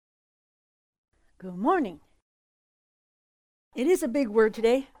Good morning. It is a big word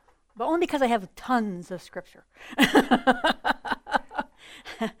today, but only because I have tons of scripture.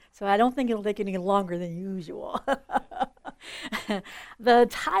 So I don't think it'll take any longer than usual. The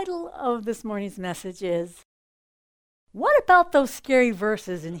title of this morning's message is, What About Those Scary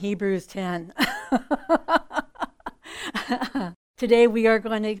Verses in Hebrews 10? Today we are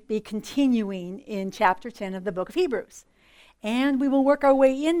going to be continuing in chapter 10 of the book of Hebrews. And we will work our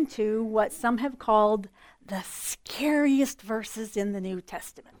way into what some have called the scariest verses in the New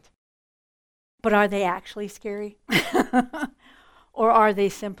Testament. But are they actually scary? Or are they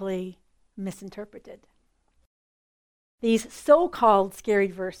simply misinterpreted? These so-called scary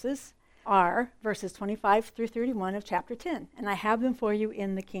verses are verses 25 through 31 of chapter 10. And I have them for you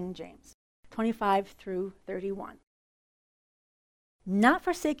in the King James, 25 through 31. Not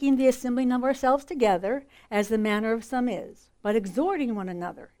forsaking the assembling of ourselves together, as the manner of some is, but exhorting one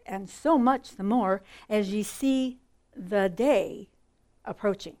another, and so much the more as ye see the day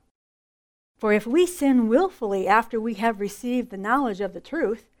approaching. For if we sin willfully after we have received the knowledge of the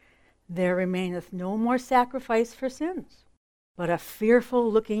truth, there remaineth no more sacrifice for sins, but a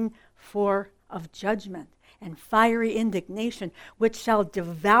fearful looking for of judgment and fiery indignation, which shall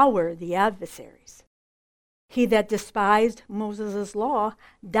devour the adversaries. He that despised Moses' law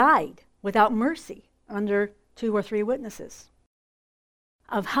died without mercy under 2 or 3 witnesses.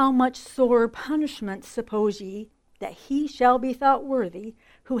 Of how much sore punishment suppose ye that he shall be thought worthy,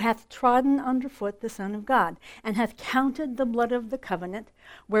 who hath trodden under foot the Son of God, and hath counted the blood of the covenant,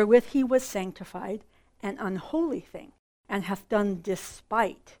 wherewith he was sanctified, an unholy thing, and hath done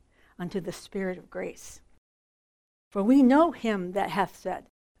despite unto the Spirit of grace? For we know him that hath said,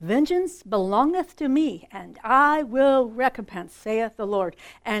 Vengeance belongeth to me, and I will recompense, saith the Lord.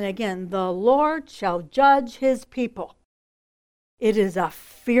 And again, the Lord shall judge his people. It is a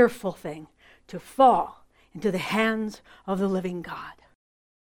fearful thing to fall into the hands of the living God.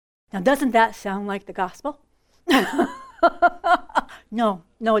 Now, doesn't that sound like the gospel? No,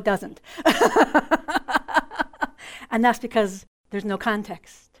 it doesn't. And that's because there's no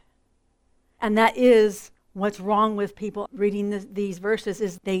context. And that is what's wrong with people reading these verses,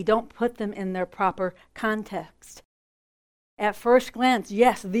 is they don't put them in their proper context. At first glance,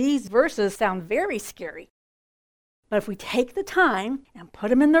 yes, these verses sound very scary. But if we take the time and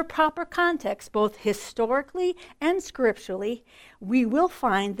put them in their proper context, both historically and scripturally, we will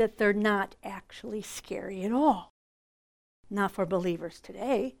find that they're not actually scary at all. Not for believers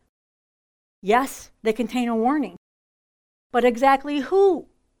today. Yes, they contain a warning. But exactly who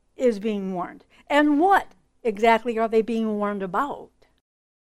is being warned? And what exactly are they being warned about?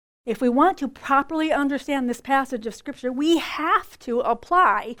 If we want to properly understand this passage of Scripture, we have to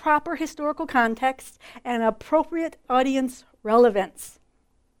apply proper historical context and appropriate audience relevance.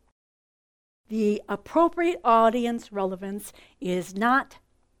 The appropriate audience relevance is not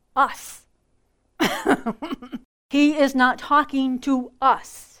us. He is not talking to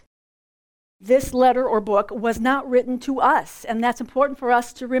us. This letter or book was not written to us, and that's important for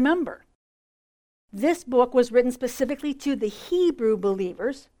us to remember. This book was written specifically to the Hebrew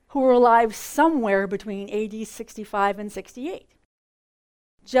believers who were alive somewhere between AD 65 and 68.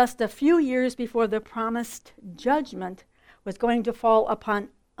 Just a few years before the promised judgment was going to fall upon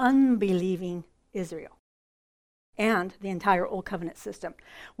unbelieving Israel and the entire Old Covenant system,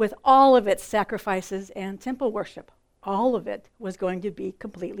 with all of its sacrifices and temple worship. All of it was going to be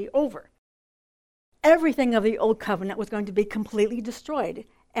completely over. Everything of the Old Covenant was going to be completely destroyed,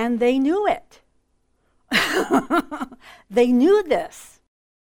 and they knew it. They knew this.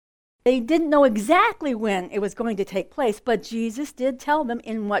 They didn't know exactly when it was going to take place, but Jesus did tell them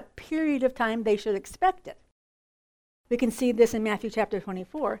in what period of time they should expect it. We can see this in Matthew chapter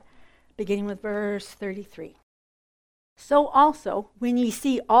 24, beginning with verse 33. So also, when ye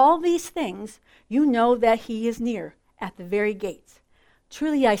see all these things, you know that he is near, at the very gates.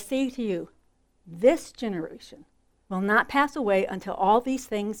 Truly I say to you, this generation will not pass away until all these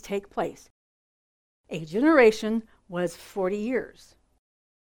things take place. A generation was 40 years.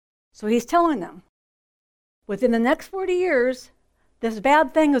 So he's telling them, within the next 40 years, this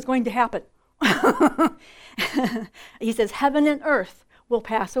bad thing is going to happen. He says, heaven and earth will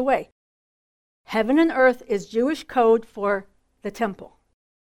pass away. Heaven and earth is Jewish code for the temple,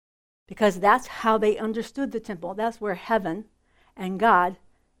 because that's how they understood the temple. That's where heaven and God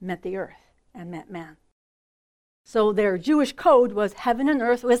met the earth and met man. So their Jewish code was heaven and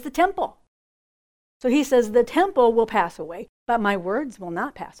earth was the temple. So he says, the temple will pass away, but my words will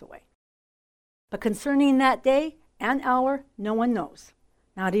not pass away. But concerning that day and hour, no one knows,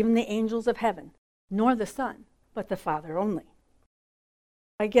 not even the angels of heaven, nor the Son, but the Father only.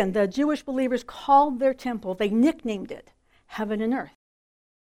 Again, the Jewish believers called their temple, they nicknamed it heaven and earth.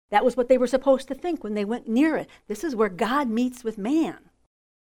 That was what they were supposed to think when they went near it. This is where God meets with man.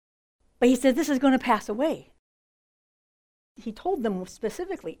 But he said, this is going to pass away. He told them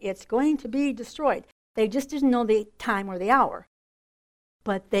specifically, it's going to be destroyed. They just didn't know the time or the hour.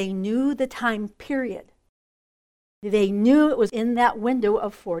 But they knew the time period. They knew it was in that window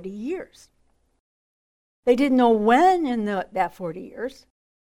of 40 years. They didn't know when in that 40 years.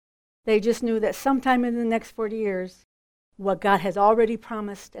 They just knew that sometime in the next 40 years, what God has already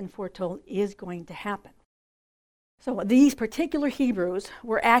promised and foretold is going to happen. So these particular Hebrews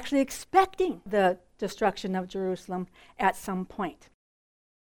were actually expecting the destruction of Jerusalem at some point.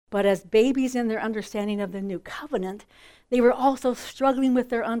 But as babies in their understanding of the new covenant, they were also struggling with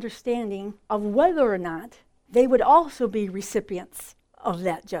their understanding of whether or not they would also be recipients of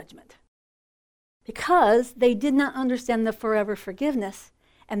that judgment. Because they did not understand the forever forgiveness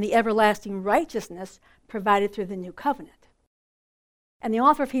and the everlasting righteousness provided through the new covenant. And the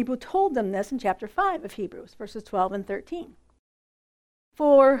author of Hebrews told them this in chapter 5 of Hebrews, verses 12 and 13.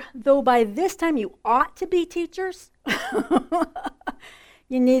 For though by this time you ought to be teachers,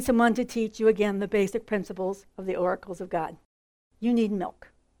 you need someone to teach you again the basic principles of the oracles of God. You need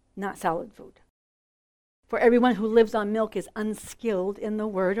milk, not solid food. For everyone who lives on milk is unskilled in the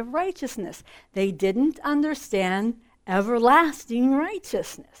word of righteousness. They didn't understand everlasting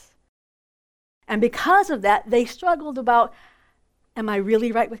righteousness. And because of that, they struggled about, am I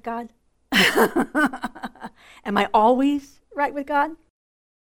really right with God? Am I always right with God?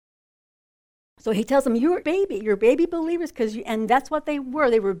 So he tells them, you're baby believers, and that's what they were.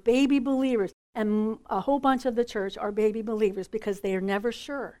 They were baby believers. And a whole bunch of the church are baby believers because they are never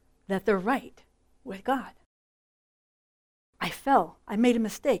sure that they're right with God. I fell. I made a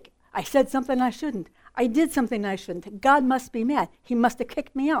mistake. I said something I shouldn't. I did something I shouldn't. God must be mad. He must have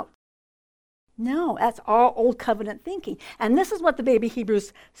kicked me out. No, that's all old covenant thinking. And this is what the baby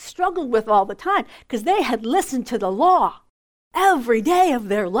Hebrews struggled with all the time, because they had listened to the law every day of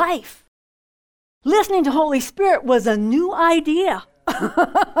their life. Listening to Holy Spirit was a new idea.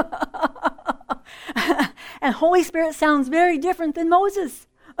 And Holy Spirit sounds very different than Moses.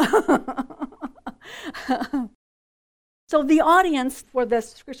 So the audience for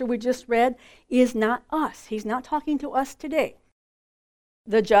this scripture we just read is not us. He's not talking to us today.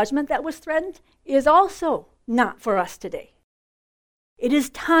 The judgment that was threatened is also not for us today. It is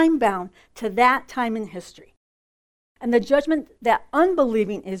time-bound to that time in history. And the judgment that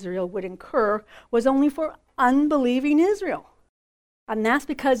unbelieving Israel would incur was only for unbelieving Israel. And that's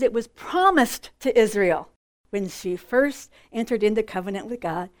because it was promised to Israel when she first entered into covenant with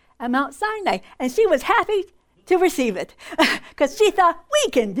God at Mount Sinai. And she was happy to receive it because she thought,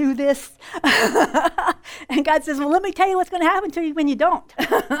 we can do this. And God says, well, let me tell you what's going to happen to you when you don't.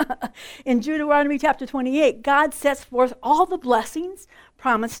 In Deuteronomy chapter 28, God sets forth all the blessings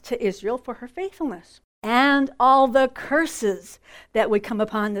promised to Israel for her faithfulness and all the curses that would come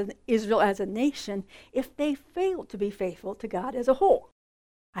upon Israel as a nation if they failed to be faithful to God as a whole.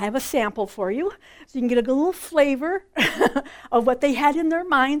 I have a sample for you so you can get a little flavor of what they had in their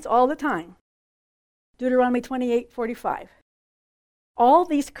minds all the time. Deuteronomy 28:45. All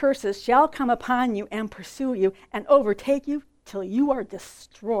these curses shall come upon you and pursue you and overtake you till you are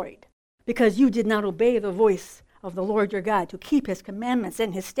destroyed, because you did not obey the voice of the Lord your God to keep his commandments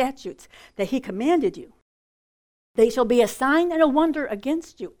and his statutes that he commanded you. They shall be a sign and a wonder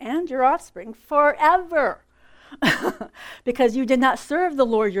against you and your offspring forever, because you did not serve the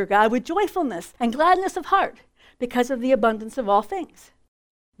Lord your God with joyfulness and gladness of heart, because of the abundance of all things.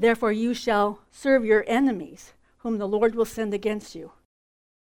 Therefore you shall serve your enemies, whom the Lord will send against you.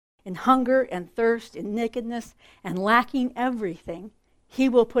 In hunger and thirst, in nakedness, and lacking everything, he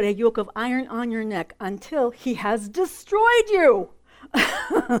will put a yoke of iron on your neck until he has destroyed you.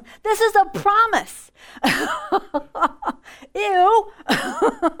 This is a promise. Ew.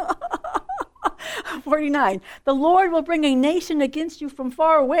 49. The Lord will bring a nation against you from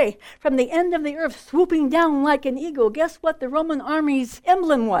far away, from the end of the earth, swooping down like an eagle. Guess what the Roman army's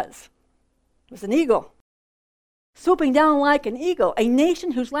emblem was? It was an eagle. Swooping down like an eagle, a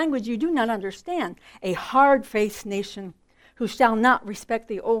nation whose language you do not understand, a hard-faced nation who shall not respect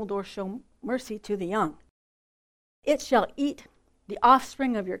the old or show mercy to the young. It shall eat the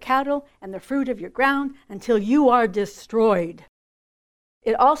offspring of your cattle and the fruit of your ground until you are destroyed.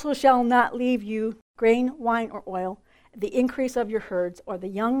 It also shall not leave you grain, wine, or oil, the increase of your herds, or the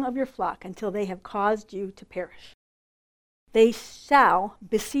young of your flock, until they have caused you to perish. They shall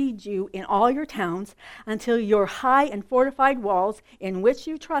besiege you in all your towns until your high and fortified walls, in which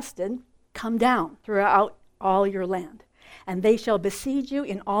you trusted, come down throughout all your land. and they shall besiege you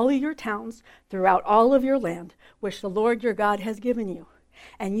in all of your towns throughout all of your land, which the Lord your God has given you.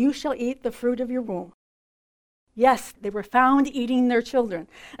 And you shall eat the fruit of your womb. Yes, they were found eating their children.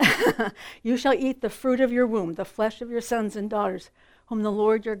 You shall eat the fruit of your womb, the flesh of your sons and daughters, whom the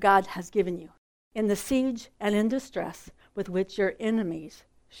Lord your God has given you, in the siege and in distress with which your enemies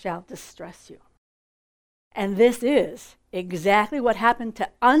shall distress you. And this is exactly what happened to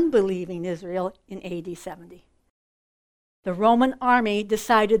unbelieving Israel in AD 70. The Roman army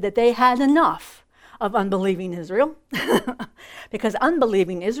decided that they had enough of unbelieving Israel because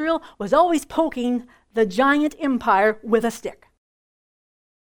unbelieving Israel was always poking the giant empire with a stick.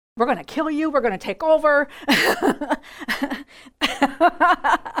 We're going to kill you. We're going to take over.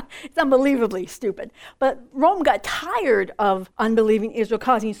 It's unbelievably stupid. But Rome got tired of unbelieving Israel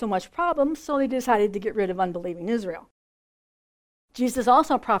causing so much problems, so they decided to get rid of unbelieving Israel. Jesus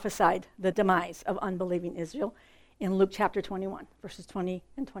also prophesied the demise of unbelieving Israel in Luke chapter 21, verses 20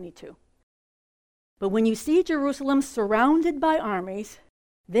 and 22. But when you see Jerusalem surrounded by armies,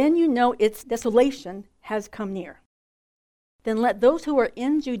 then you know its desolation has come near. Then let those who are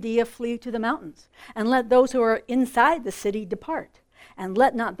in Judea flee to the mountains, and let those who are inside the city depart, and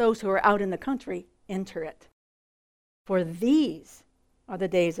let not those who are out in the country enter it. For these are the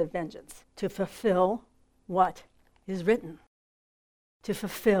days of vengeance, to fulfill what is written, to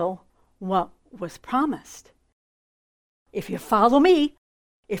fulfill what was promised. If you follow me,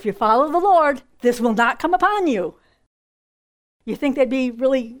 if you follow the Lord, this will not come upon you. You think they'd be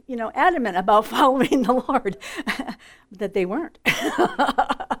really, adamant about following the Lord, that they weren't.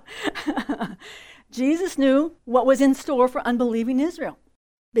 Jesus knew what was in store for unbelieving Israel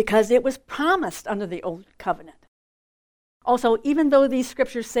because it was promised under the Old Covenant. Also, even though these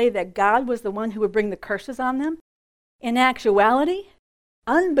scriptures say that God was the one who would bring the curses on them, in actuality,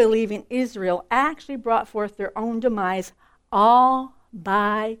 unbelieving Israel actually brought forth their own demise all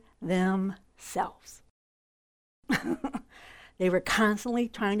by themselves. They were constantly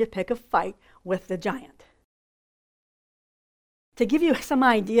trying to pick a fight with the giant. To give you some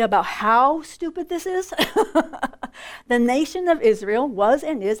idea about how stupid this is, the nation of Israel was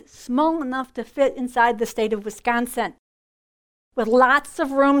and is small enough to fit inside the state of Wisconsin, with lots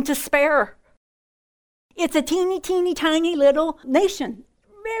of room to spare. It's a teeny, teeny, tiny little nation,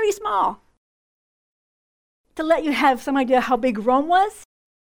 very small. To let you have some idea how big Rome was,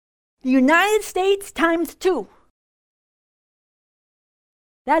 the United States times 2.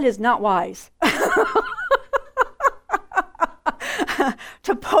 That is not wise.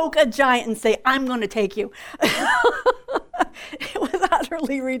 To poke a giant and say, I'm going to take you. It was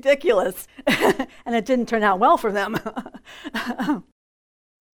utterly ridiculous. And it didn't turn out well for them.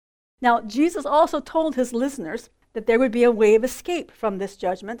 Now, Jesus also told his listeners that there would be a way of escape from this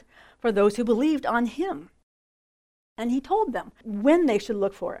judgment for those who believed on him. And he told them when they should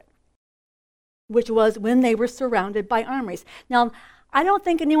look for it, which was when they were surrounded by armies. Now, I don't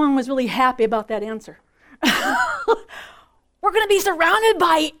think anyone was really happy about that answer. We're going to be surrounded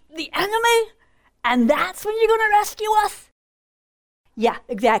by the enemy, and that's when you're going to rescue us? Yeah,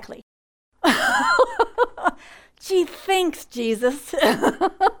 exactly. Gee, thanks, Jesus.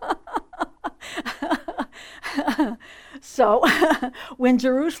 So, when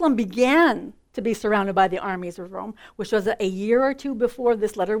Jerusalem began to be surrounded by the armies of Rome, which was a year or two before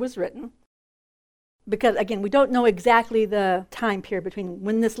this letter was written, because, again, we don't know exactly the time period between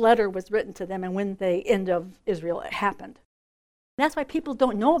when this letter was written to them and when the end of Israel happened. That's why people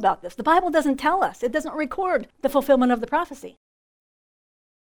don't know about this. The Bible doesn't tell us. It doesn't record the fulfillment of the prophecy.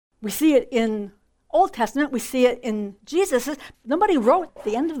 We see it in Old Testament. We see it in Jesus. Nobody wrote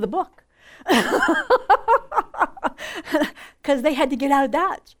the end of the book because they had to get out of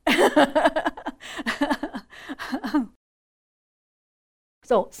Dodge.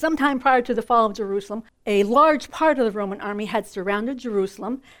 So, sometime prior to the fall of Jerusalem, a large part of the Roman army had surrounded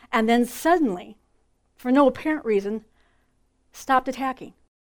Jerusalem and then suddenly, for no apparent reason, stopped attacking,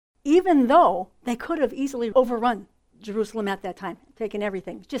 even though they could have easily overrun Jerusalem at that time, taken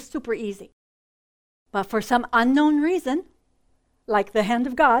everything, just super easy. But for some unknown reason, like the hand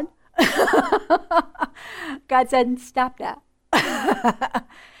of God, God said, stop that.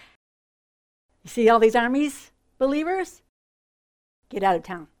 You see all these armies, believers? Get out of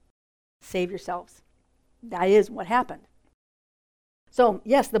town. Save yourselves. That is what happened. So,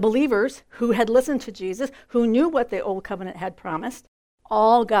 yes, the believers who had listened to Jesus, who knew what the Old Covenant had promised,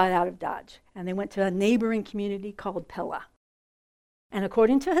 all got out of Dodge, and they went to a neighboring community called Pella. And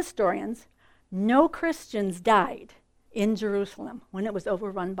according to historians, no Christians died in Jerusalem when it was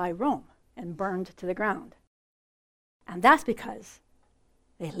overrun by Rome and burned to the ground. And that's because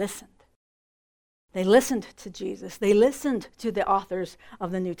they listened. They listened to Jesus. They listened to the authors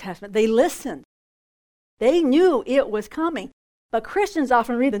of the New Testament. They listened. They knew it was coming. But Christians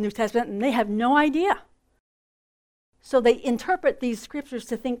often read the New Testament and they have no idea. So they interpret these scriptures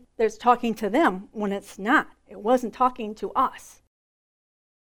to think that it's talking to them when it's not. It wasn't talking to us.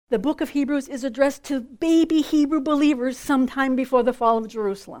 The book of Hebrews is addressed to baby Hebrew believers sometime before the fall of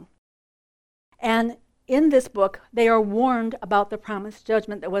Jerusalem. And in this book, they are warned about the promised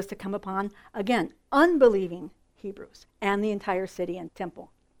judgment that was to come upon, again, unbelieving Hebrews and the entire city and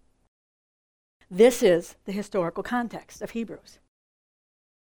temple. This is the historical context of Hebrews.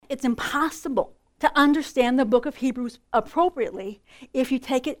 It's impossible to understand the book of Hebrews appropriately if you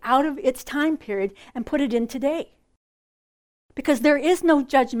take it out of its time period and put it in today. Because there is no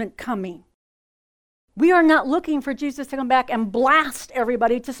judgment coming. We are not looking for Jesus to come back and blast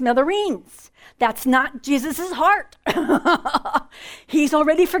everybody to smithereens. That's not Jesus' heart. He's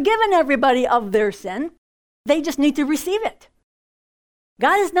already forgiven everybody of their sin. They just need to receive it.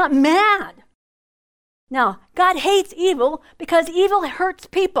 God is not mad. Now, God hates evil because evil hurts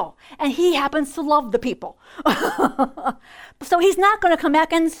people, and he happens to love the people. So he's not going to come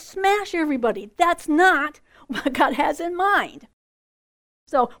back and smash everybody. That's not what God has in mind.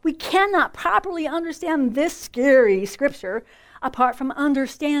 So we cannot properly understand this scary scripture apart from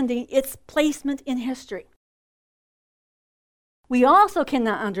understanding its placement in history. We also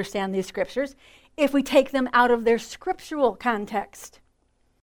cannot understand these scriptures if we take them out of their scriptural context.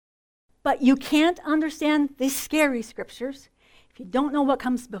 But you can't understand these scary scriptures if you don't know what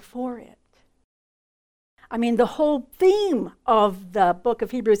comes before it. I mean, the whole theme of the book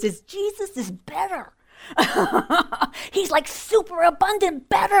of Hebrews is Jesus is better. He's like super abundant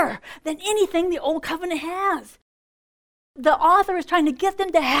better than anything the old covenant has. The author is trying to get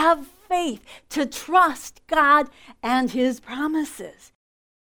them to have faith, to trust God and his promises,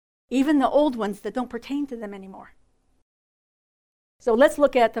 even the old ones that don't pertain to them anymore. So let's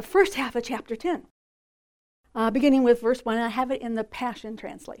look at the first half of chapter 10, beginning with verse 1. I have it in the Passion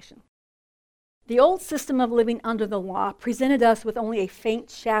Translation. The old system of living under the law presented us with only a faint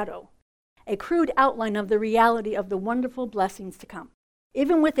shadow, a crude outline of the reality of the wonderful blessings to come.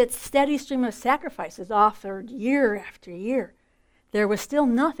 Even with its steady stream of sacrifices offered year after year, there was still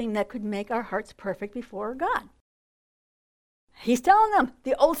nothing that could make our hearts perfect before God. He's telling them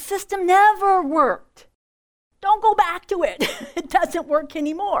the old system never worked. Don't go back to it. It doesn't work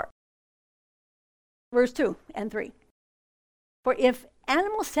anymore. Verse 2 and 3. For if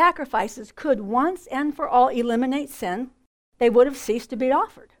animal sacrifices could once and for all eliminate sin, they would have ceased to be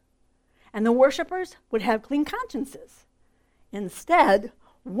offered, and the worshipers would have clean consciences. Instead,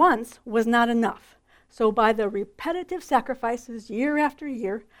 once was not enough. So by the repetitive sacrifices year after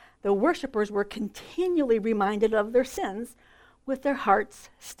year, the worshipers were continually reminded of their sins with their hearts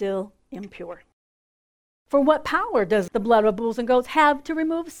still impure. For what power does the blood of bulls and goats have to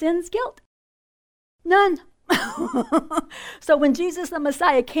remove sin's guilt? None. So when Jesus the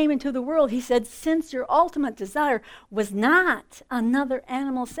Messiah came into the world, he said, since your ultimate desire was not another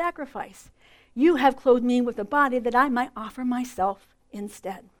animal sacrifice, you have clothed me with a body that I might offer myself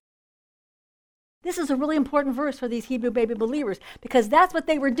instead. This is a really important verse for these Hebrew baby believers because that's what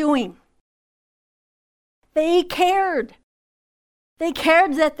they were doing. They cared. They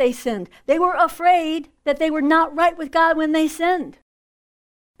cared that they sinned. They were afraid that they were not right with God when they sinned.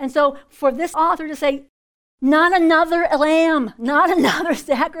 And so for this author to say, not another lamb, not another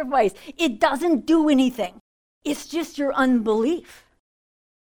sacrifice, it doesn't do anything. It's just your unbelief.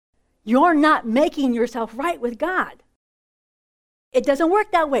 You're not making yourself right with God. It doesn't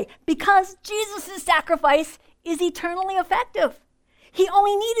work that way because Jesus' sacrifice is eternally effective. He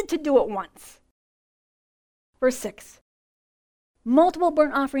only needed to do it once. Verse 6. Multiple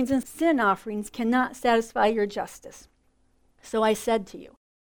burnt offerings and sin offerings cannot satisfy your justice. So I said to you,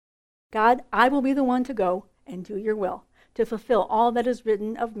 God, I will be the one to go and do your will, to fulfill all that is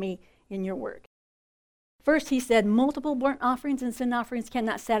written of me in your word. First, he said, multiple burnt offerings and sin offerings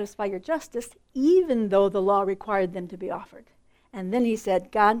cannot satisfy your justice, even though the law required them to be offered. And then he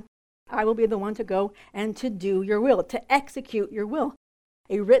said, God, I will be the one to go and to do your will, to execute your will.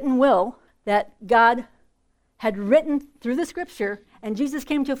 A written will that God had written through the scripture, and Jesus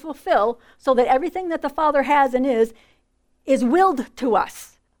came to fulfill, so that everything that the Father has and is willed to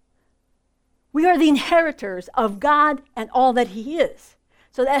us. We are the inheritors of God and all that he is.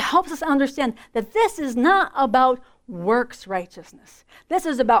 So that helps us understand that this is not about works righteousness. This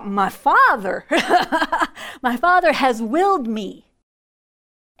is about my Father. My Father has willed me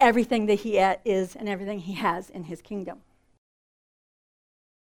everything that he is and everything he has in his kingdom.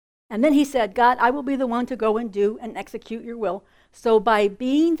 And then he said, God, I will be the one to go and do and execute your will, So by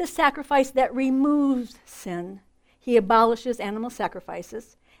being the sacrifice that removes sin, he abolishes animal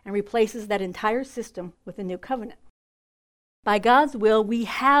sacrifices and replaces that entire system with a new covenant. By God's will, we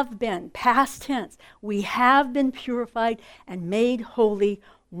have been, past tense, we have been purified and made holy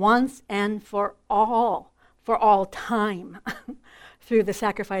once and for all time, through the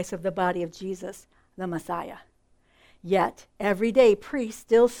sacrifice of the body of Jesus, the Messiah. Yet, every day, priests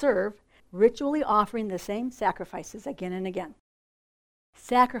still serve, ritually offering the same sacrifices again and again.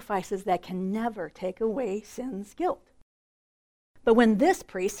 Sacrifices that can never take away sin's guilt. But when this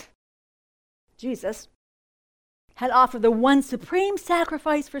priest, Jesus, had offered the one supreme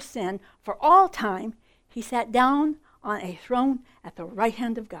sacrifice for sin for all time, he sat down on a throne at the right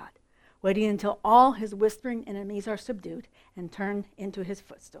hand of God, waiting until all his whispering enemies are subdued and turned into his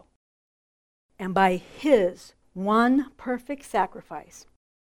footstool. And by his one perfect sacrifice,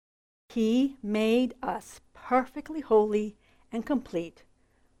 he made us perfectly holy and complete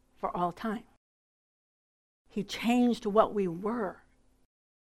for all time. He changed what we were.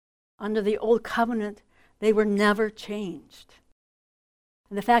 Under the old covenant, they were never changed.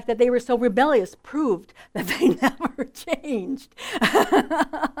 And the fact that they were so rebellious proved that they never changed.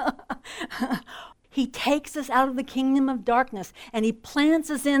 He takes us out of the kingdom of darkness and he plants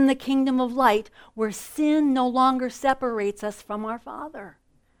us in the kingdom of light where sin no longer separates us from our Father.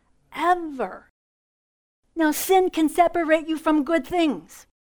 Ever. Now, sin can separate you from good things.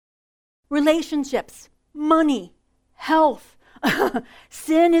 Relationships, money, health.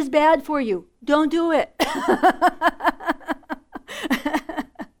 Sin is bad for you. Don't do it.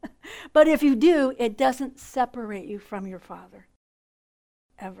 But if you do, it doesn't separate you from your Father.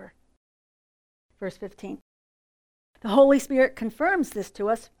 Ever. Verse 15. The Holy Spirit confirms this to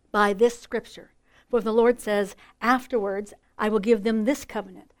us by this scripture. For the Lord says, afterwards, I will give them this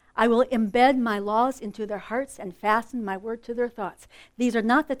covenant. I will embed my laws into their hearts and fasten my word to their thoughts. These are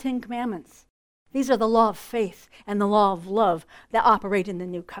not the 10 Commandments. These are the law of faith and the law of love that operate in the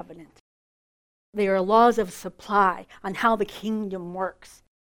new covenant. They are laws of supply on how the kingdom works.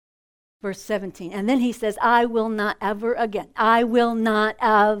 Verse 17. And then he says, I will not ever again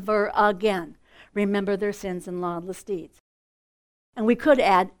remember their sins and lawless deeds. And we could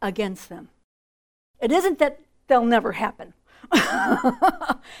add against them. It isn't that they'll never happen.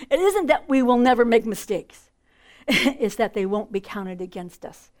 It isn't that we will never make mistakes. It's that they won't be counted against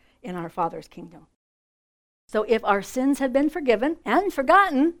us in our Father's kingdom. So if our sins have been forgiven and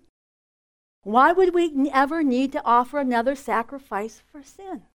forgotten, why would we ever need to offer another sacrifice for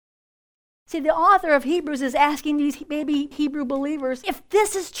sin? See, the author of Hebrews is asking these baby Hebrew believers, if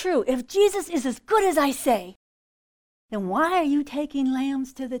this is true, if Jesus is as good as I say, then why are you taking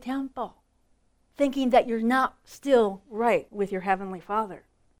lambs to the temple, thinking that you're not still right with your heavenly Father?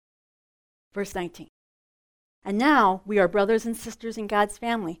 Verse 19. And now we are brothers and sisters in God's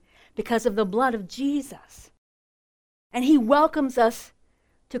family because of the blood of Jesus. And he welcomes us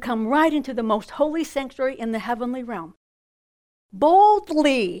to come right into the most holy sanctuary in the heavenly realm.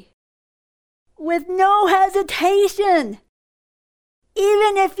 Boldly, with no hesitation,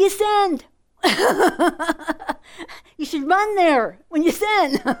 even if you sinned. You should run there when you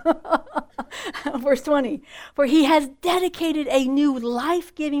sin. Verse 20. For he has dedicated a new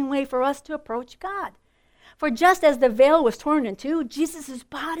life-giving way for us to approach God. For just as the veil was torn in two, Jesus'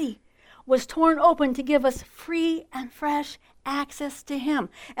 body was torn open to give us free and fresh access to him.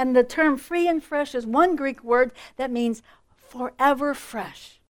 And the term free and fresh is one Greek word that means forever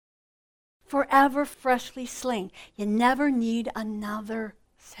fresh. Forever freshly slain. You never need another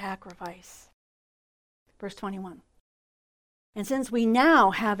sacrifice. Verse 21. And since we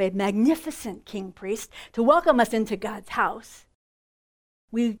now have a magnificent king priest to welcome us into God's house,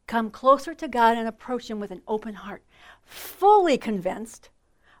 we come closer to God and approach him with an open heart, fully convinced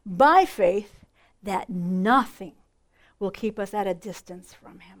by faith that nothing will keep us at a distance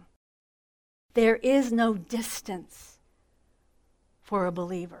from him. There is no distance for a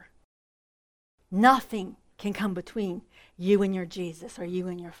believer. Nothing can come between you and your Jesus or you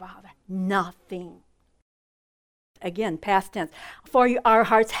and your Father. Nothing. Again, past tense. For our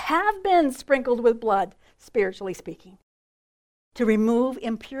hearts have been sprinkled with blood, spiritually speaking. To remove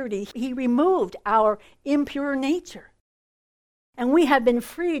impurity, he removed our impure nature. And we have been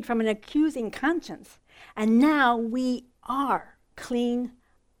freed from an accusing conscience. And now we are clean,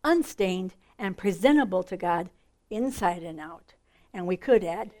 unstained, and presentable to God inside and out. And we could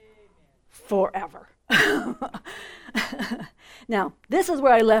add, forever. Now, this is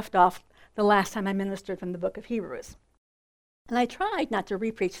where I left off the last time I ministered from the book of Hebrews. And I tried not to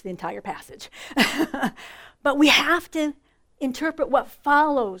repreach the entire passage. But we have to interpret what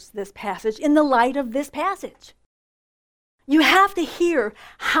follows this passage in the light of this passage. You have to hear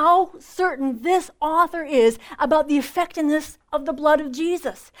how certain this author is about the effectiveness of the blood of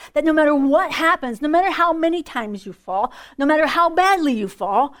Jesus. That no matter what happens, no matter how many times you fall, no matter how badly you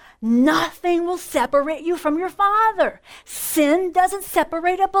fall, nothing will separate you from your Father. Sin doesn't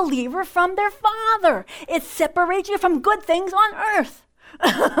separate a believer from their Father. It separates you from good things on earth.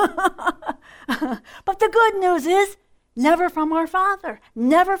 But the good news is, never from our Father,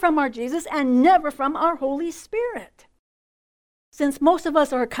 never from our Jesus, and never from our Holy Spirit. Since most of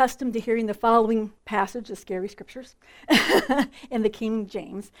us are accustomed to hearing the following passage of scary scriptures in the King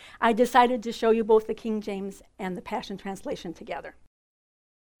James, I decided to show you both the King James and the Passion Translation together.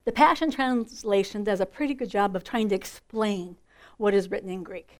 The Passion Translation does a pretty good job of trying to explain what is written in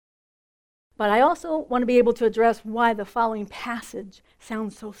Greek. But I also want to be able to address why the following passage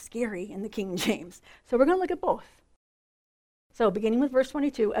sounds so scary in the King James. So we're going to look at both. So beginning with verse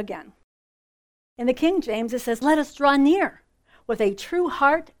 22 again. In the King James, it says, "Let us draw near with a true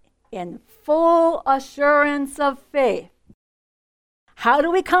heart in full assurance of faith." How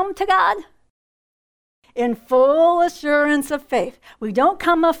do we come to God? In full assurance of faith. We don't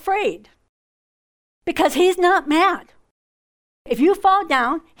come afraid because he's not mad. If you fall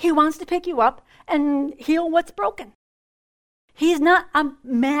down, he wants to pick you up and heal what's broken. He's not a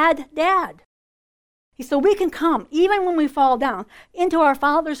mad dad. So we can come, even when we fall down, into our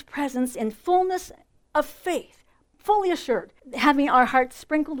Father's presence in fullness of faith, fully assured, having our hearts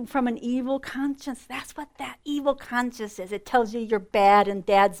sprinkled from an evil conscience. That's what that evil conscience is. It tells you you're bad and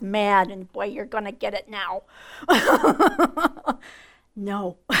Dad's mad and boy, you're going to get it now.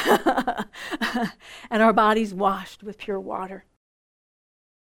 No. And our bodies washed with pure water.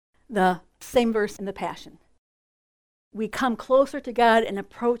 The same verse in the Passion. We come closer to God and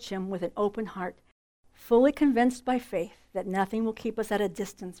approach him with an open heart, fully convinced by faith that nothing will keep us at a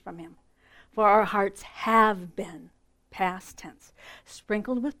distance from him. For our hearts have been, past tense,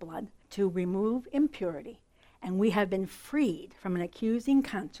 sprinkled with blood to remove impurity, and we have been freed from an accusing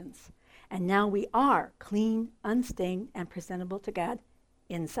conscience, and now we are clean, unstained, and presentable to God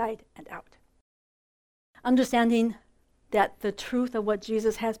inside and out. Understanding that the truth of what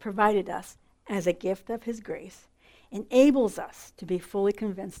Jesus has provided us as a gift of his grace enables us to be fully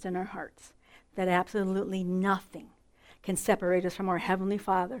convinced in our hearts that absolutely nothing can separate us from our Heavenly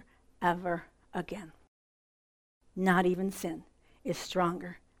Father ever again. Not even sin is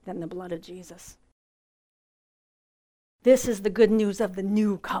stronger than the blood of Jesus. This is the good news of the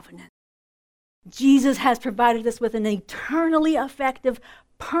new covenant. Jesus has provided us with an eternally effective,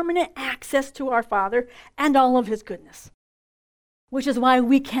 permanent access to our Father and all of his goodness, which is why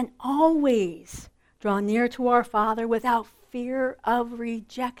we can always draw near to our Father without fear of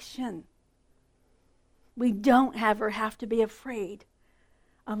rejection. We don't ever have to be afraid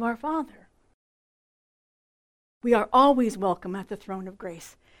of our Father. We are always welcome at the throne of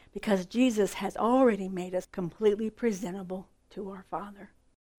grace because Jesus has already made us completely presentable to our Father.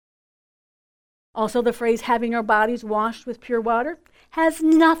 Also, the phrase having our bodies washed with pure water has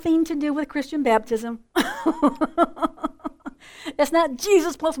nothing to do with Christian baptism. It's not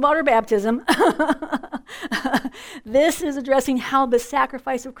Jesus plus water baptism. This is addressing how the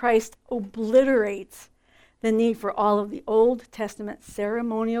sacrifice of Christ obliterates the need for all of the Old Testament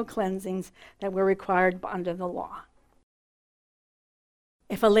ceremonial cleansings that were required under the law.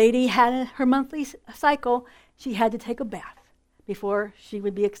 If a lady had her monthly cycle, she had to take a bath before she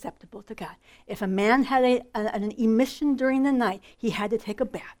would be acceptable to God. If a man had an emission during the night, he had to take a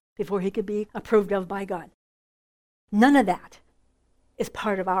bath before he could be approved of by God. None of that is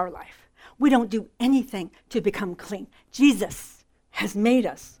part of our life. We don't do anything to become clean. Jesus has made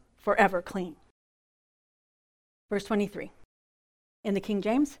us forever clean. Verse 23, in the King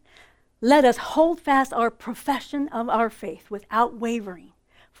James, "Let us hold fast our profession of our faith without wavering,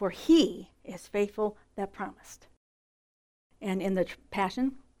 for he is faithful that promised." And in the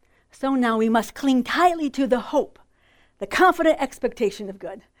Passion, "So now we must cling tightly to the hope, the confident expectation of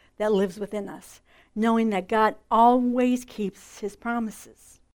good that lives within us, knowing that God always keeps his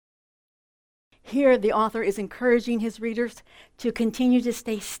promises." Here, the author is encouraging his readers to continue to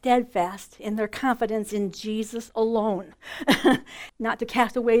stay steadfast in their confidence in Jesus alone, not to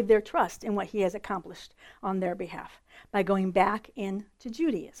cast away their trust in what he has accomplished on their behalf by going back into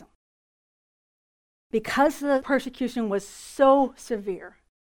Judaism. Because the persecution was so severe,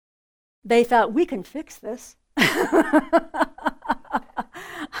 they thought, we can fix this.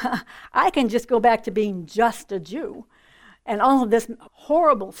 I can just go back to being just a Jew, and all of this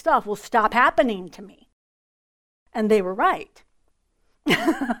horrible stuff will stop happening to me. And they were right,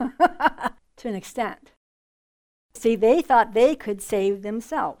 to an extent. See, they thought they could save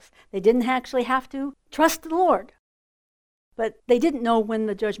themselves. They didn't actually have to trust the Lord. but they didn't know when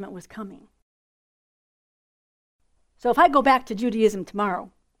the judgment was coming. So if I go back to Judaism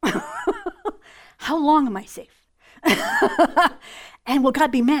tomorrow, how long am I safe? And will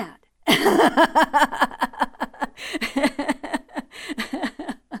God be mad?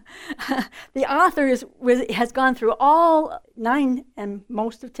 The author has gone through all 9 and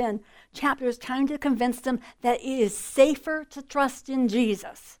most of 10 chapters trying to convince them that it is safer to trust in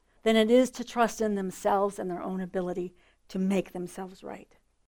Jesus than it is to trust in themselves and their own ability to make themselves right.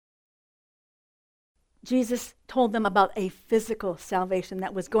 Jesus told them about a physical salvation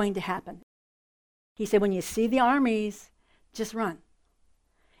that was going to happen. He said, when you see the armies, just run.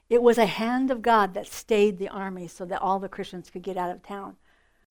 It was a hand of God that stayed the armies so that all the Christians could get out of town.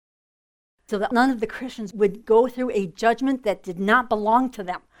 So that none of the Christians would go through a judgment that did not belong to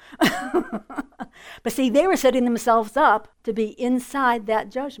them. But see, they were setting themselves up to be inside that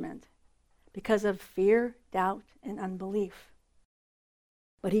judgment because of fear, doubt, and unbelief.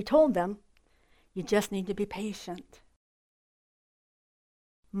 But he told them, you just need to be patient.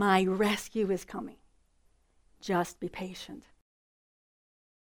 My rescue is coming. Just be patient.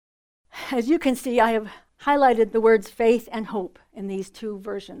 As you can see, I have highlighted the words faith and hope in these 2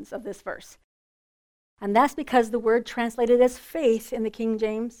 versions of this verse. And that's because the word translated as faith in the King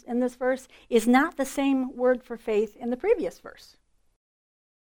James in this verse is not the same word for faith in the previous verse.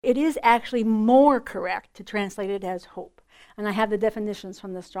 It is actually more correct to translate it as hope. And I have the definitions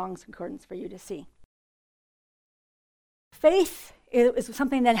from the Strong's Concordance for you to see. Faith is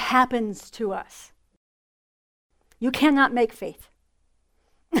something that happens to us. You cannot make faith.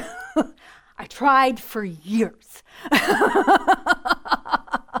 I tried for years.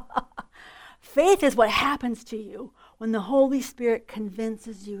 Faith is what happens to you when the Holy Spirit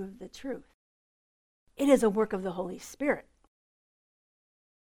convinces you of the truth. It is a work of the Holy Spirit.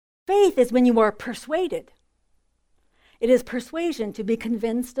 Faith is when you are persuaded. It is persuasion to be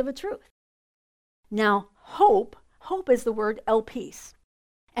convinced of a truth. Now, hope is the word elpis,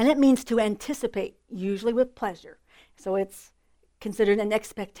 and it means to anticipate, usually with pleasure. So it's considered an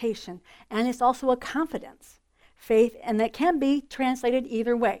expectation, and it's also a confidence, faith, and that can be translated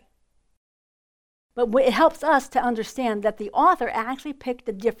either way. But it helps us to understand that the author actually picked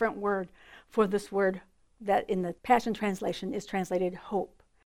a different word for this word that in the Passion Translation is translated hope.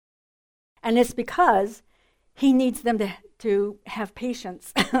 And it's because he needs them to have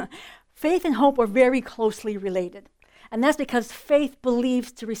patience. Faith and hope are very closely related. And that's because faith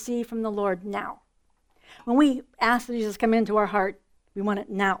believes to receive from the Lord now. When we ask that Jesus come into our heart, we want it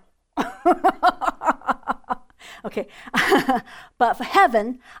now. Okay. But for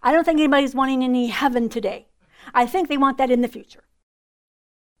heaven, I don't think anybody's wanting any heaven today. I think they want that in the future.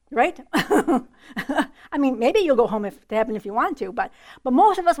 Right? I mean, maybe you'll go home to heaven if you want to, but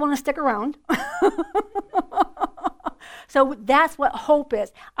most of us want to stick around. So that's what hope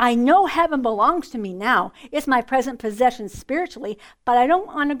is. I know heaven belongs to me now. It's my present possession spiritually, but I don't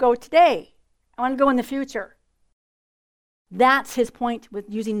want to go today. I want to go in the future. That's his point with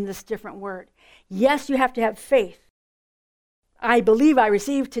using this different word. Yes, you have to have faith. I believe I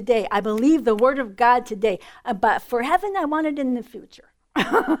received today. I believe the word of God today. But for heaven, I want it in the future.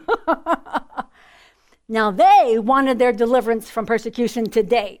 Now, they wanted their deliverance from persecution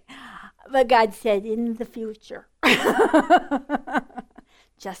today. But God said, in the future.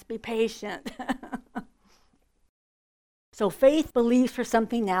 Just be patient. So faith believes for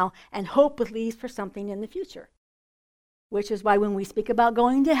something now, and hope believes for something in the future. Which is why when we speak about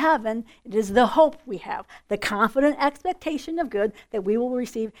going to heaven, it is the hope we have, the confident expectation of good that we will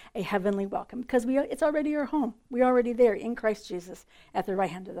receive a heavenly welcome. Because it's already our home. We're already there in Christ Jesus at the right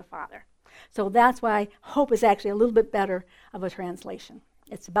hand of the Father. So that's why hope is actually a little bit better of a translation.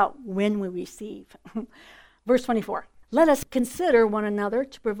 It's about when we receive. Verse 24, let us consider one another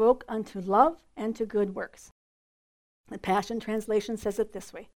to provoke unto love and to good works. The Passion Translation says it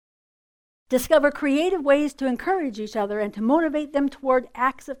this way. Discover creative ways to encourage each other and to motivate them toward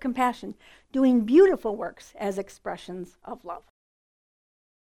acts of compassion, doing beautiful works as expressions of love.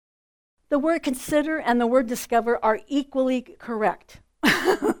 The word consider and the word discover are equally correct.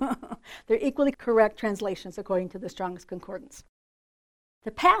 They're equally correct translations according to the Strong's Concordance.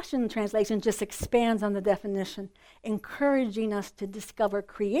 The Passion Translation just expands on the definition, encouraging us to discover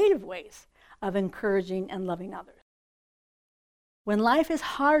creative ways of encouraging and loving others. When life is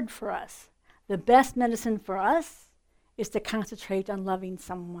hard for us, the best medicine for us is to concentrate on loving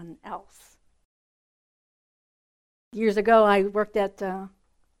someone else. Years ago, I worked at a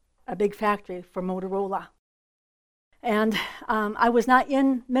big factory for Motorola. And I was not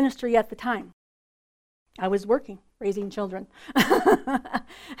in ministry at the time. I was working, raising children.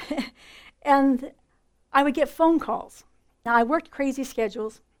 And I would get phone calls Now, I worked crazy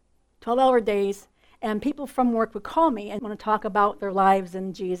schedules, 12-hour days, and people from work would call me and want to talk about their lives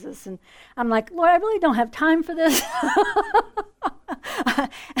and Jesus. And I'm like, Lord, I really don't have time for this.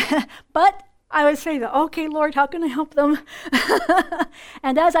 But I would say, okay, Lord, how can I help them?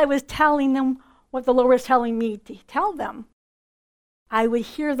 And as I was telling them what the Lord was telling me to tell them, I would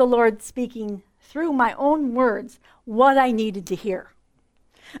hear the Lord speaking through my own words what I needed to hear.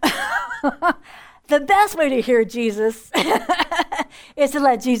 The best way to hear Jesus is to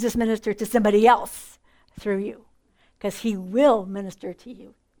let Jesus minister to somebody else through you, because he will minister to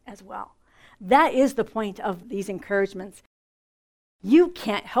you as well. That is the point of these encouragements. You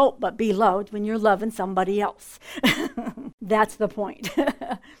can't help but be loved when you're loving somebody else. That's the point.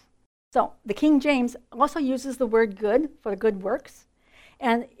 So the King James also uses the word good for good works,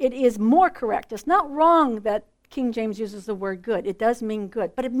 and it is more correct. It's not wrong that King James uses the word good. It does mean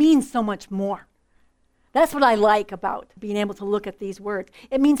good, but it means so much more. That's what I like about being able to look at these words.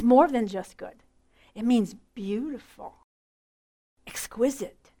 It means more than just good. It means beautiful,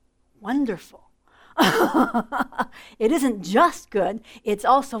 exquisite, wonderful. It isn't just good, it's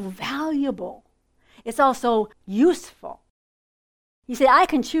also valuable. It's also useful. You say, I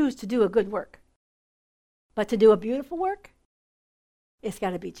can choose to do a good work, but to do a beautiful work, it's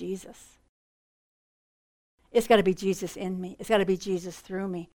got to be Jesus. It's got to be Jesus in me. It's got to be Jesus through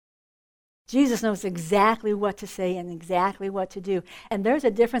me. Jesus knows exactly what to say and exactly what to do. And there's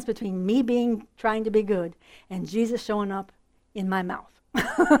a difference between me trying to be good and Jesus showing up in my mouth.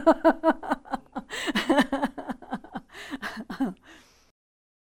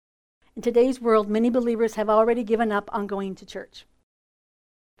 In today's world, many believers have already given up on going to church,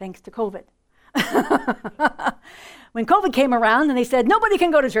 thanks to COVID. When COVID came around and they said, nobody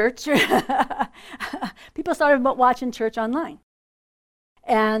can go to church, people started watching church online.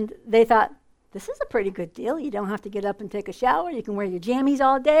 And they thought, this is a pretty good deal. You don't have to get up and take a shower. You can wear your jammies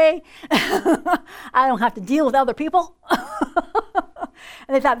all day. I don't have to deal with other people.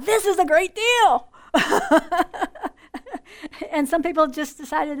 And they thought, this is a great deal. And some people just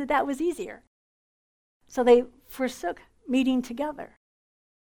decided that that was easier. So they forsook meeting together.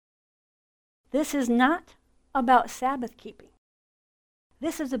 This is not about Sabbath keeping.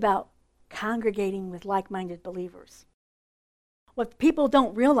 This is about congregating with like-minded believers. What people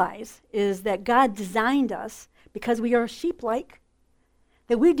don't realize is that God designed us, because we are sheep-like,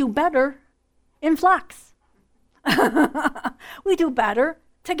 that we do better in flocks. We do better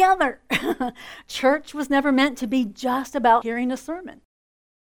together. Church was never meant to be just about hearing a sermon.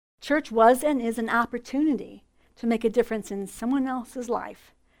 Church was and is an opportunity to make a difference in someone else's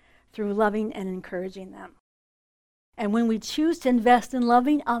life through loving and encouraging them. And when we choose to invest in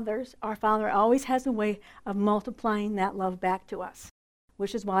loving others, our Father always has a way of multiplying that love back to us,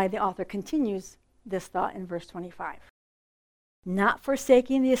 which is why the author continues this thought in verse 25. Not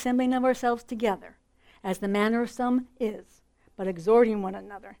forsaking the assembling of ourselves together, as the manner of some is, but exhorting one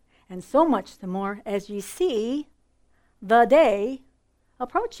another, and so much the more as ye see the day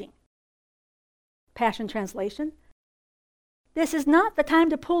approaching. Passion Translation. This is not the time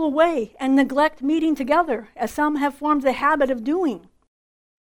to pull away and neglect meeting together, as some have formed the habit of doing,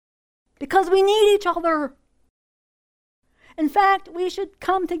 because we need each other. In fact, we should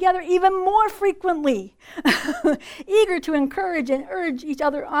come together even more frequently, eager to encourage and urge each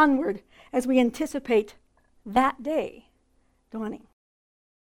other onward as we anticipate that day dawning.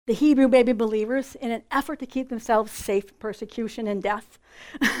 The Hebrew baby believers, in an effort to keep themselves safe from persecution and death,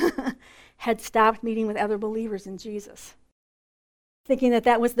 had stopped meeting with other believers in Jesus, thinking that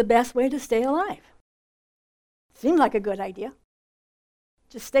that was the best way to stay alive. Seemed like a good idea.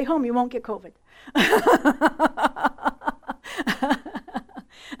 Just stay home, you won't get COVID.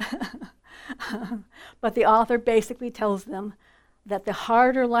 But the author basically tells them that the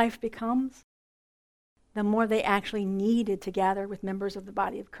harder life becomes, the more they actually needed to gather with members of the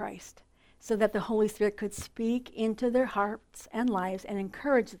body of Christ, so that the Holy Spirit could speak into their hearts and lives and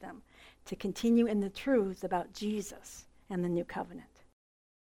encourage them to continue in the truths about Jesus and the new covenant.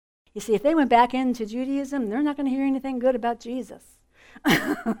 You see, if they went back into Judaism, they're not going to hear anything good about Jesus.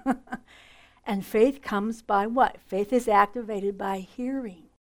 And faith comes by what? Faith is activated by hearing.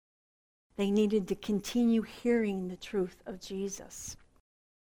 They needed to continue hearing the truth of Jesus.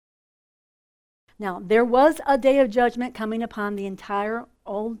 Now, there was a day of judgment coming upon the entire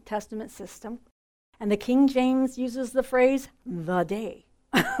Old Testament system, and the King James uses the phrase, the day.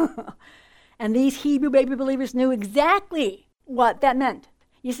 And these Hebrew baby believers knew exactly what that meant.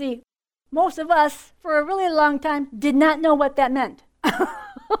 You see, most of us, for a really long time, did not know what that meant.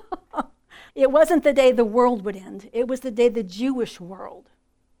 It wasn't the day the world would end. It was the day the Jewish world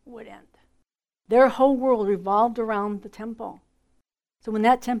would end. Their whole world revolved around the temple. So when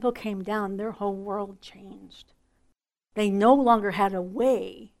that temple came down, their whole world changed. They no longer had a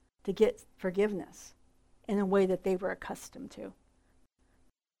way to get forgiveness in a way that they were accustomed to.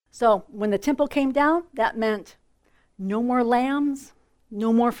 So when the temple came down, that meant no more lambs,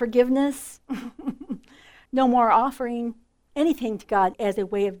 no more forgiveness, no more offering anything to God as a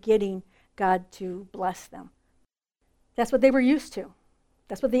way of getting God to bless them. That's what they were used to.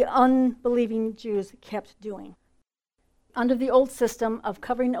 That's what the unbelieving Jews kept doing. Under the old system of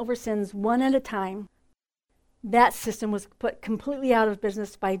covering over sins one at a time, that system was put completely out of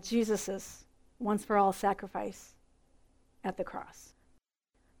business by Jesus' once-for-all sacrifice at the cross.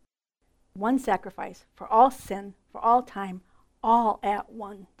 One sacrifice for all sin, for all time, all at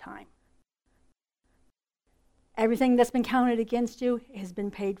one time. Everything that's been counted against you has been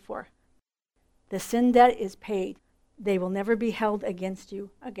paid for. The sin debt is paid. They will never be held against you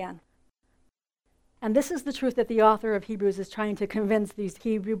again. And this is the truth that the author of Hebrews is trying to convince these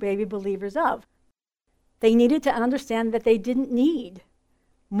Hebrew baby believers of. They needed to understand that they didn't need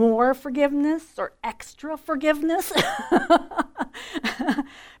more forgiveness or extra forgiveness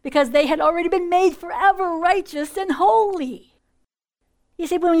because they had already been made forever righteous and holy. You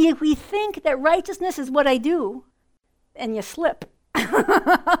see, when we think that righteousness is what I do, and you slip.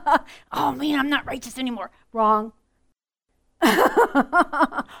 Oh, man, I'm not righteous anymore. Wrong.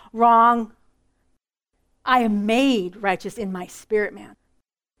 Wrong. I am made righteous in my spirit, man.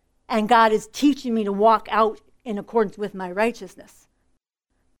 And God is teaching me to walk out in accordance with my righteousness.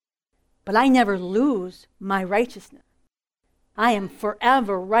 But I never lose my righteousness. I am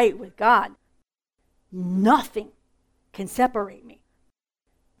forever right with God. Nothing can separate me.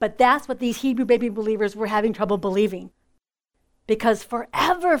 But that's what these Hebrew baby believers were having trouble believing. Because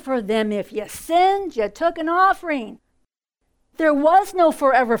forever for them, if you sinned, you took an offering. There was no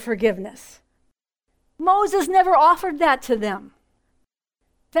forever forgiveness. Moses never offered that to them.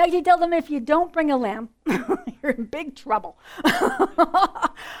 In fact, he told them, if you don't bring a lamb, you're in big trouble.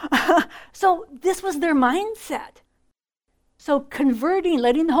 So this was their mindset. So converting,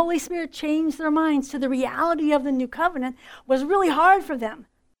 letting the Holy Spirit change their minds to the reality of the new covenant was really hard for them.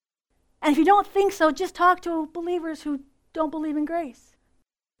 And if you don't think so, just talk to believers who don't believe in grace.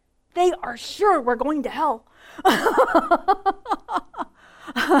 They are sure we're going to hell.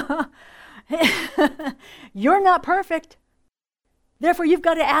 You're not perfect. Therefore, you've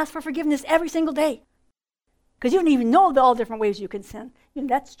got to ask for forgiveness every single day. Because you don't even know all different ways you can sin.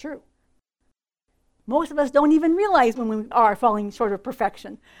 That's true. Most of us don't even realize when we are falling short of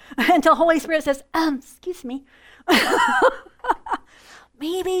perfection until Holy Spirit says, excuse me.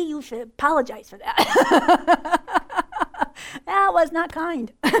 Maybe you should apologize for that. That was not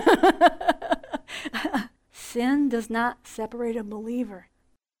kind. Sin does not separate a believer.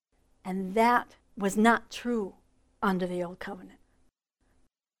 And that was not true under the old covenant.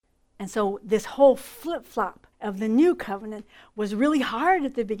 And so this whole flip-flop of the new covenant was really hard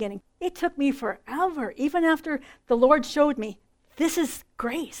at the beginning. It took me forever, even after the Lord showed me, this is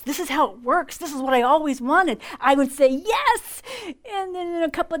grace. This is how it works. This is what I always wanted. I would say, yes. And then in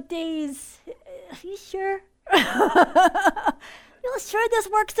a couple of days, are you sure? You sure this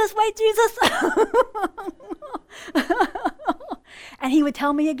works this way, Jesus? And he would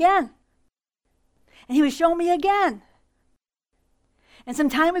tell me again. And he would show me again. And some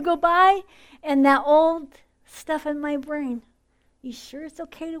time would go by, and that old stuff in my brain, you sure it's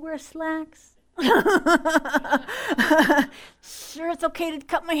okay to wear slacks? Sure it's okay to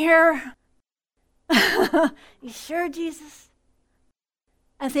cut my hair? You sure, Jesus?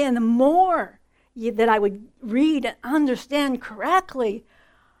 And then the more that I would read and understand correctly,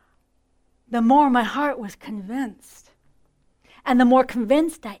 the more my heart was convinced. And the more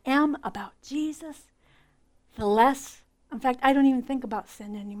convinced I am about Jesus, the less, in fact, I don't even think about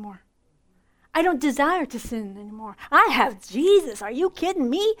sin anymore. I don't desire to sin anymore. I have Jesus. Are you kidding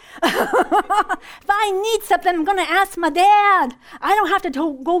me? If I need something, I'm going to ask my dad. I don't have to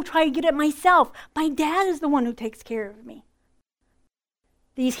go try to get it myself. My dad is the one who takes care of me.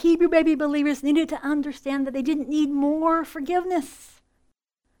 These Hebrew baby believers needed to understand that they didn't need more forgiveness.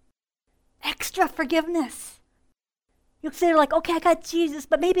 Extra forgiveness. You'll say, like, okay, I got Jesus,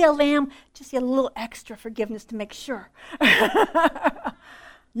 but maybe a lamb, just get a little extra forgiveness to make sure.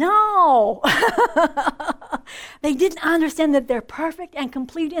 No. They didn't understand that they're perfect and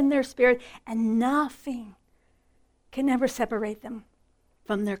complete in their spirit, and nothing can ever separate them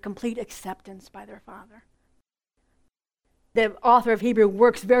from their complete acceptance by their Father. The author of Hebrew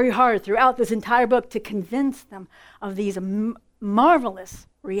works very hard throughout this entire book to convince them of these marvelous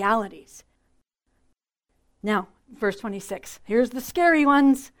realities. Now, verse 26. Here's the scary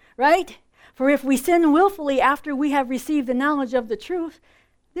ones, right? For if we sin willfully after we have received the knowledge of the truth,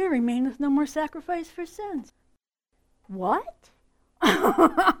 there remaineth no more sacrifice for sins. What?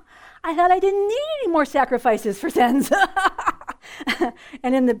 I thought I didn't need any more sacrifices for sins.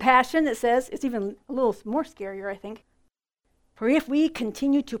 And in the Passion, it says, it's even a little more scarier, I think. For if we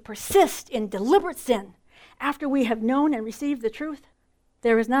continue to persist in deliberate sin after we have known and received the truth,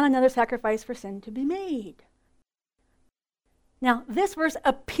 there is not another sacrifice for sin to be made. Now, this verse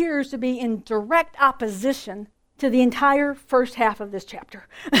appears to be in direct opposition to the entire first half of this chapter.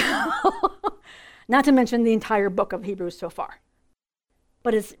 Not to mention the entire book of Hebrews so far.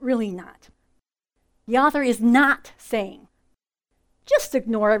 But it's really not. The author is not saying, just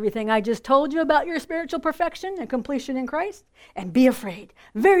ignore everything I just told you about your spiritual perfection and completion in Christ, and be afraid,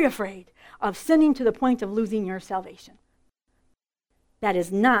 very afraid, of sinning to the point of losing your salvation. That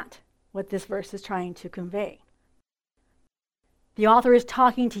is not what this verse is trying to convey. The author is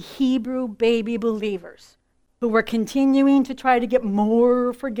talking to Hebrew baby believers who were continuing to try to get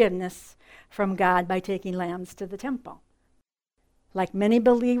more forgiveness from God by taking lambs to the temple. Like many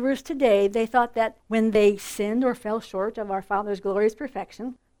believers today, they thought that when they sinned or fell short of our Father's glorious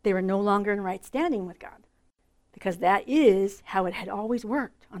perfection, they were no longer in right standing with God, because that is how it had always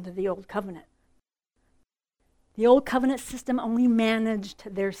worked under the Old Covenant. The Old Covenant system only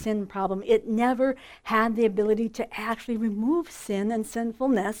managed their sin problem. It never had the ability to actually remove sin and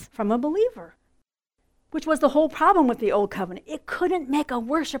sinfulness from a believer, which was the whole problem with the Old Covenant. It couldn't make a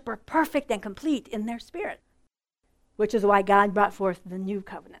worshiper perfect and complete in their spirit, which is why God brought forth the New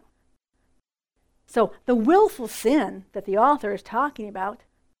Covenant. So the willful sin that the author is talking about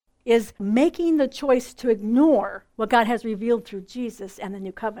is making the choice to ignore what God has revealed through Jesus and the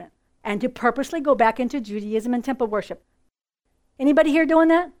New Covenant, and to purposely go back into Judaism and temple worship. Anybody here doing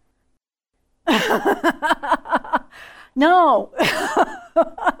that? No.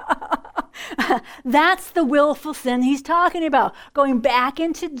 That's the willful sin he's talking about, going back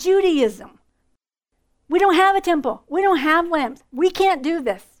into Judaism. We don't have a temple. We don't have lambs. We can't do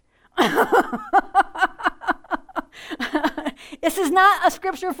this. This is not a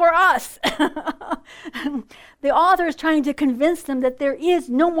scripture for us. The author is trying to convince them that there is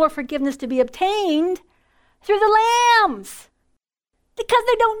no more forgiveness to be obtained through the lambs, because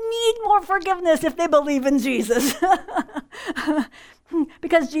they don't need more forgiveness if they believe in Jesus.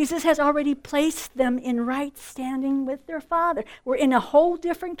 Because Jesus has already placed them in right standing with their Father. We're in a whole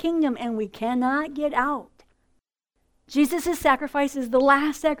different kingdom, and we cannot get out. Jesus' sacrifice is the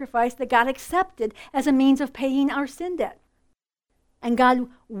last sacrifice that God accepted as a means of paying our sin debt. And God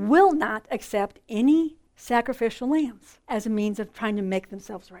will not accept any sacrificial lambs as a means of trying to make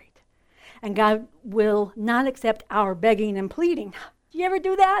themselves right. And God will not accept our begging and pleading. Do you ever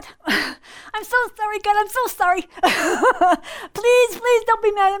do that? I'm so sorry, God, I'm so sorry. Please, please don't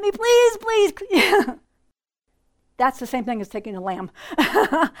be mad at me. Please, please. That's the same thing as taking a lamb,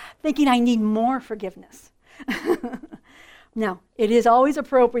 thinking I need more forgiveness. Now, it is always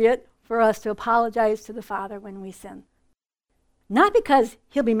appropriate for us to apologize to the Father when we sin. Not because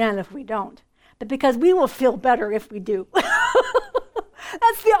he'll be mad if we don't, but because we will feel better if we do.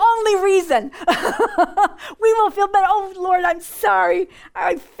 That's the only reason. We will feel better. Oh, Lord, I'm sorry.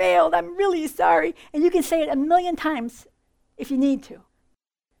 I failed. I'm really sorry. And you can say it 1,000,000 times if you need to,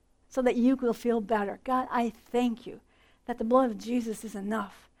 so that you will feel better. God, I thank you that the blood of Jesus is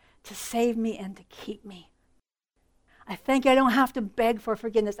enough to save me and to keep me. I thank you I don't have to beg for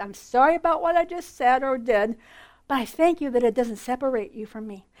forgiveness. I'm sorry about what I just said or did, but I thank you that it doesn't separate you from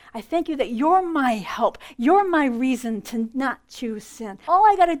me. I thank you that you're my help. You're my reason to not choose sin. All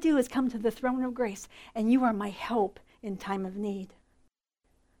I got to do is come to the throne of grace, and you are my help in time of need.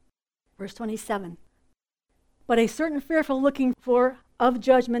 Verse 27. But a certain fearful looking for of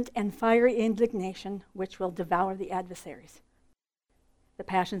judgment and fiery indignation, which will devour the adversaries. The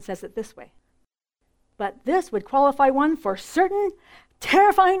Passion says it this way. But this would qualify one for certain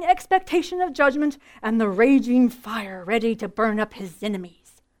terrifying expectation of judgment and the raging fire ready to burn up his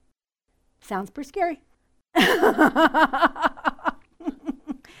enemies. Sounds pretty scary.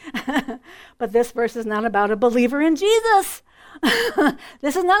 But this verse is not about a believer in Jesus.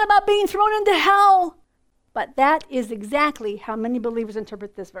 This is not about being thrown into hell. But that is exactly how many believers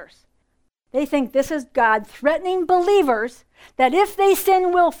interpret this verse. They think this is God threatening believers that if they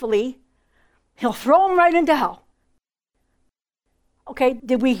sin willfully, he'll throw them right into hell. Okay,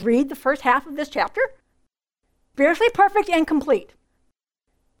 did we read the first half of this chapter? Spiritually perfect and complete.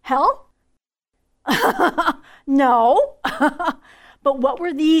 Hell? No. But what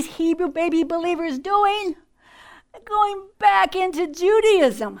were these Hebrew baby believers doing? Going back into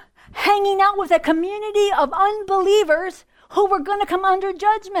Judaism, hanging out with a community of unbelievers who were going to come under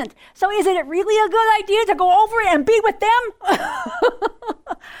judgment. So is it really a good idea to go over and be with them?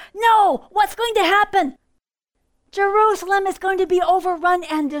 No. What's going to happen? Jerusalem is going to be overrun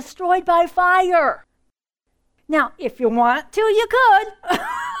and destroyed by fire. Now, if you want to, you could.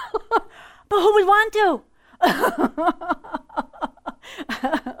 But who would want to?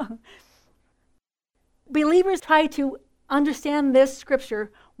 Believers try to understand this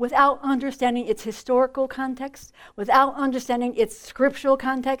scripture without understanding its historical context, without understanding its scriptural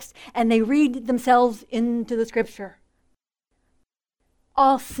context, and they read themselves into the scripture.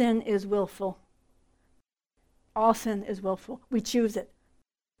 All sin is willful. All sin is willful. We choose it.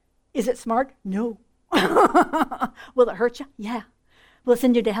 Is it smart? No. Will it hurt you? Yeah. Will it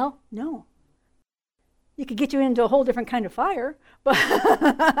send you to hell? No. It could get you into a whole different kind of fire, but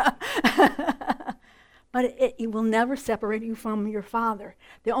it will never separate you from your Father.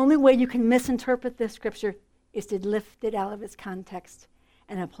 The only way you can misinterpret this scripture is to lift it out of its context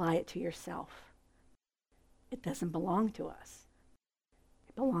and apply it to yourself. It doesn't belong to us.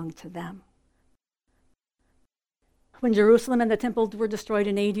 It belonged to them. When Jerusalem and the temple were destroyed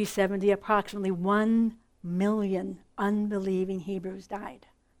in AD 70, approximately 1 million unbelieving Hebrews died.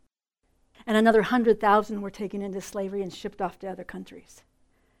 And another 100,000 were taken into slavery and shipped off to other countries.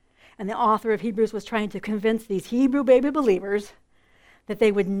 And the author of Hebrews was trying to convince these Hebrew baby believers that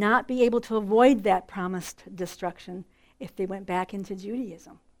they would not be able to avoid that promised destruction if they went back into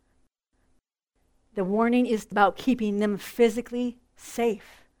Judaism. The warning is about keeping them physically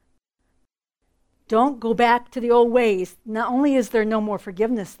safe. Don't go back to the old ways. Not only is there no more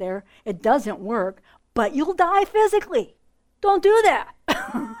forgiveness there, it doesn't work, but you'll die physically. Don't do that.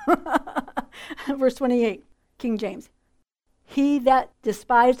 Verse 28, King James. He that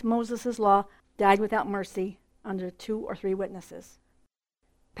despised Moses' law died without mercy under 2 or 3 witnesses.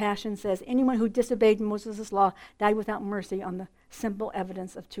 Passion says, anyone who disobeyed Moses' law died without mercy on the simple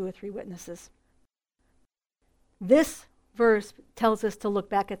evidence of 2 or 3 witnesses. This verse tells us to look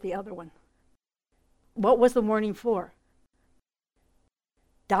back at the other one. What was the warning for?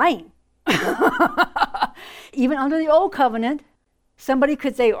 Dying. Even under the old covenant, somebody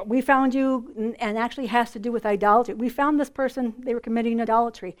could say, we found you, and actually has to do with idolatry. We found this person, they were committing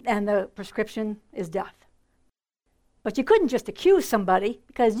idolatry, and the prescription is death. But you couldn't just accuse somebody,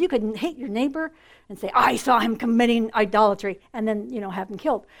 because you couldn't hate your neighbor and say, I saw him committing idolatry, and then, have him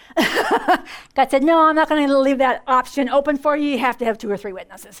killed. God said, no, I'm not going to leave that option open for you. You have to have 2 or 3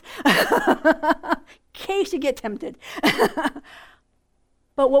 witnesses. In case you get tempted.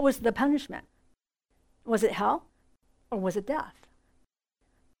 But what was the punishment? Was it hell or was it death?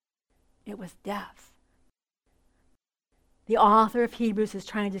 It was death. The author of Hebrews is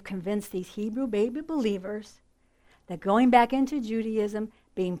trying to convince these Hebrew baby believers that going back into Judaism,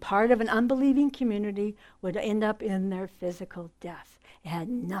 being part of an unbelieving community, would end up in their physical death. It had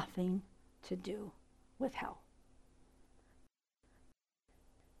nothing to do with hell.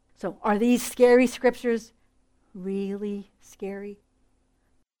 So, are these scary scriptures really scary?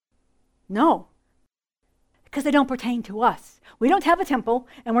 No. Because they don't pertain to us. We don't have a temple,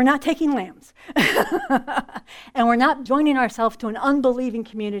 and we're not taking lambs. And we're not joining ourselves to an unbelieving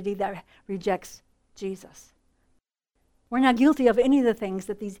community that rejects Jesus. We're not guilty of any of the things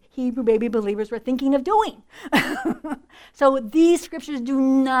that these Hebrew baby believers were thinking of doing. So these scriptures do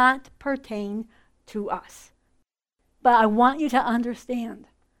not pertain to us. But I want you to understand,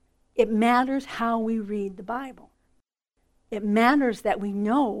 it matters how we read the Bible. It matters that we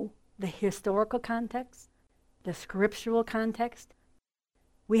know the historical context, the scriptural context.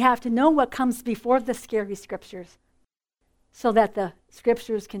 We have to know what comes before the scary scriptures so that the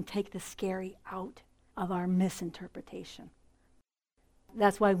scriptures can take the scary out of our misinterpretation.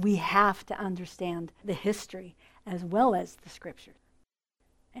 That's why we have to understand the history as well as the scriptures.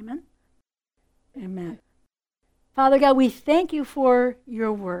 Amen? Amen. Father God, we thank you for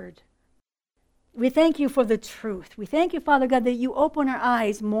your word. We thank you for the truth. We thank you, Father God, that you open our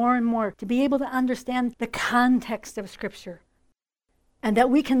eyes more and more to be able to understand the context of Scripture. And that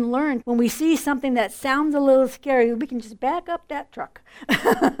we can learn when we see something that sounds a little scary, we can just back up that truck.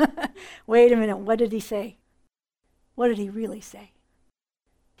 Wait a minute, what did he say? What did he really say?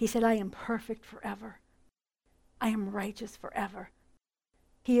 He said, I am perfect forever. I am righteous forever.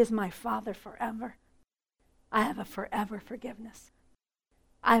 He is my Father forever. I have a forever forgiveness.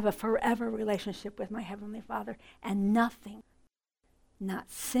 I have a forever relationship with my Heavenly Father, and nothing, not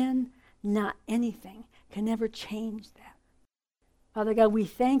sin, not anything, can ever change that. Father God, we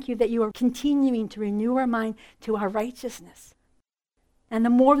thank you that you are continuing to renew our mind to our righteousness. And the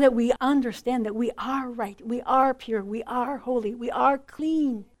more that we understand that we are right, we are pure, we are holy, we are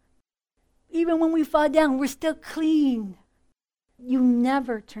clean. Even when we fall down, we're still clean. You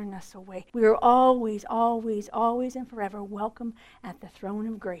never turn us away. We are always, always, always and forever welcome at the throne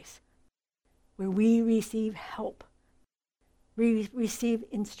of grace, where we receive help. We receive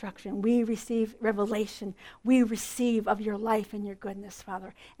instruction. We receive revelation. We receive of your life and your goodness,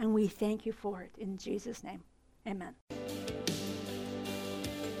 Father. And we thank you for it in Jesus' name. Amen.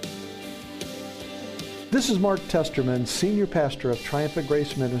 This is Mark Testerman, Senior Pastor of Triumphant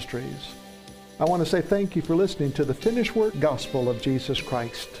Grace Ministries. I want to say thank you for listening to the finished work gospel of Jesus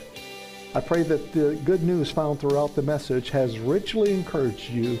Christ. I pray that the good news found throughout the message has richly encouraged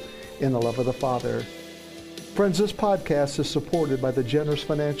you in the love of the Father. Friends, this podcast is supported by the generous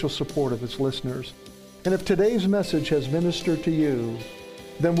financial support of its listeners. And if today's message has ministered to you,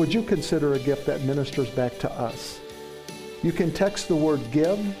 then would you consider a gift that ministers back to us? You can text the word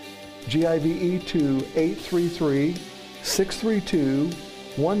GIVE, G-I-V-E, to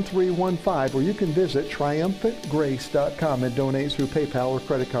 833-632-1315, or you can visit triumphantgrace.com and donate through PayPal or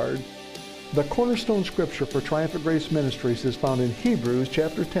credit card. The cornerstone scripture for Triumphant Grace Ministries is found in Hebrews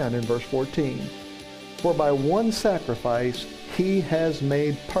chapter 10 and verse 14. For by one sacrifice he has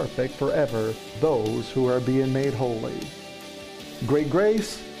made perfect forever those who are being made holy. Great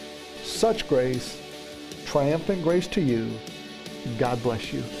grace, such grace, triumphant grace to you. God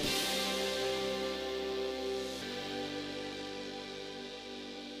bless you.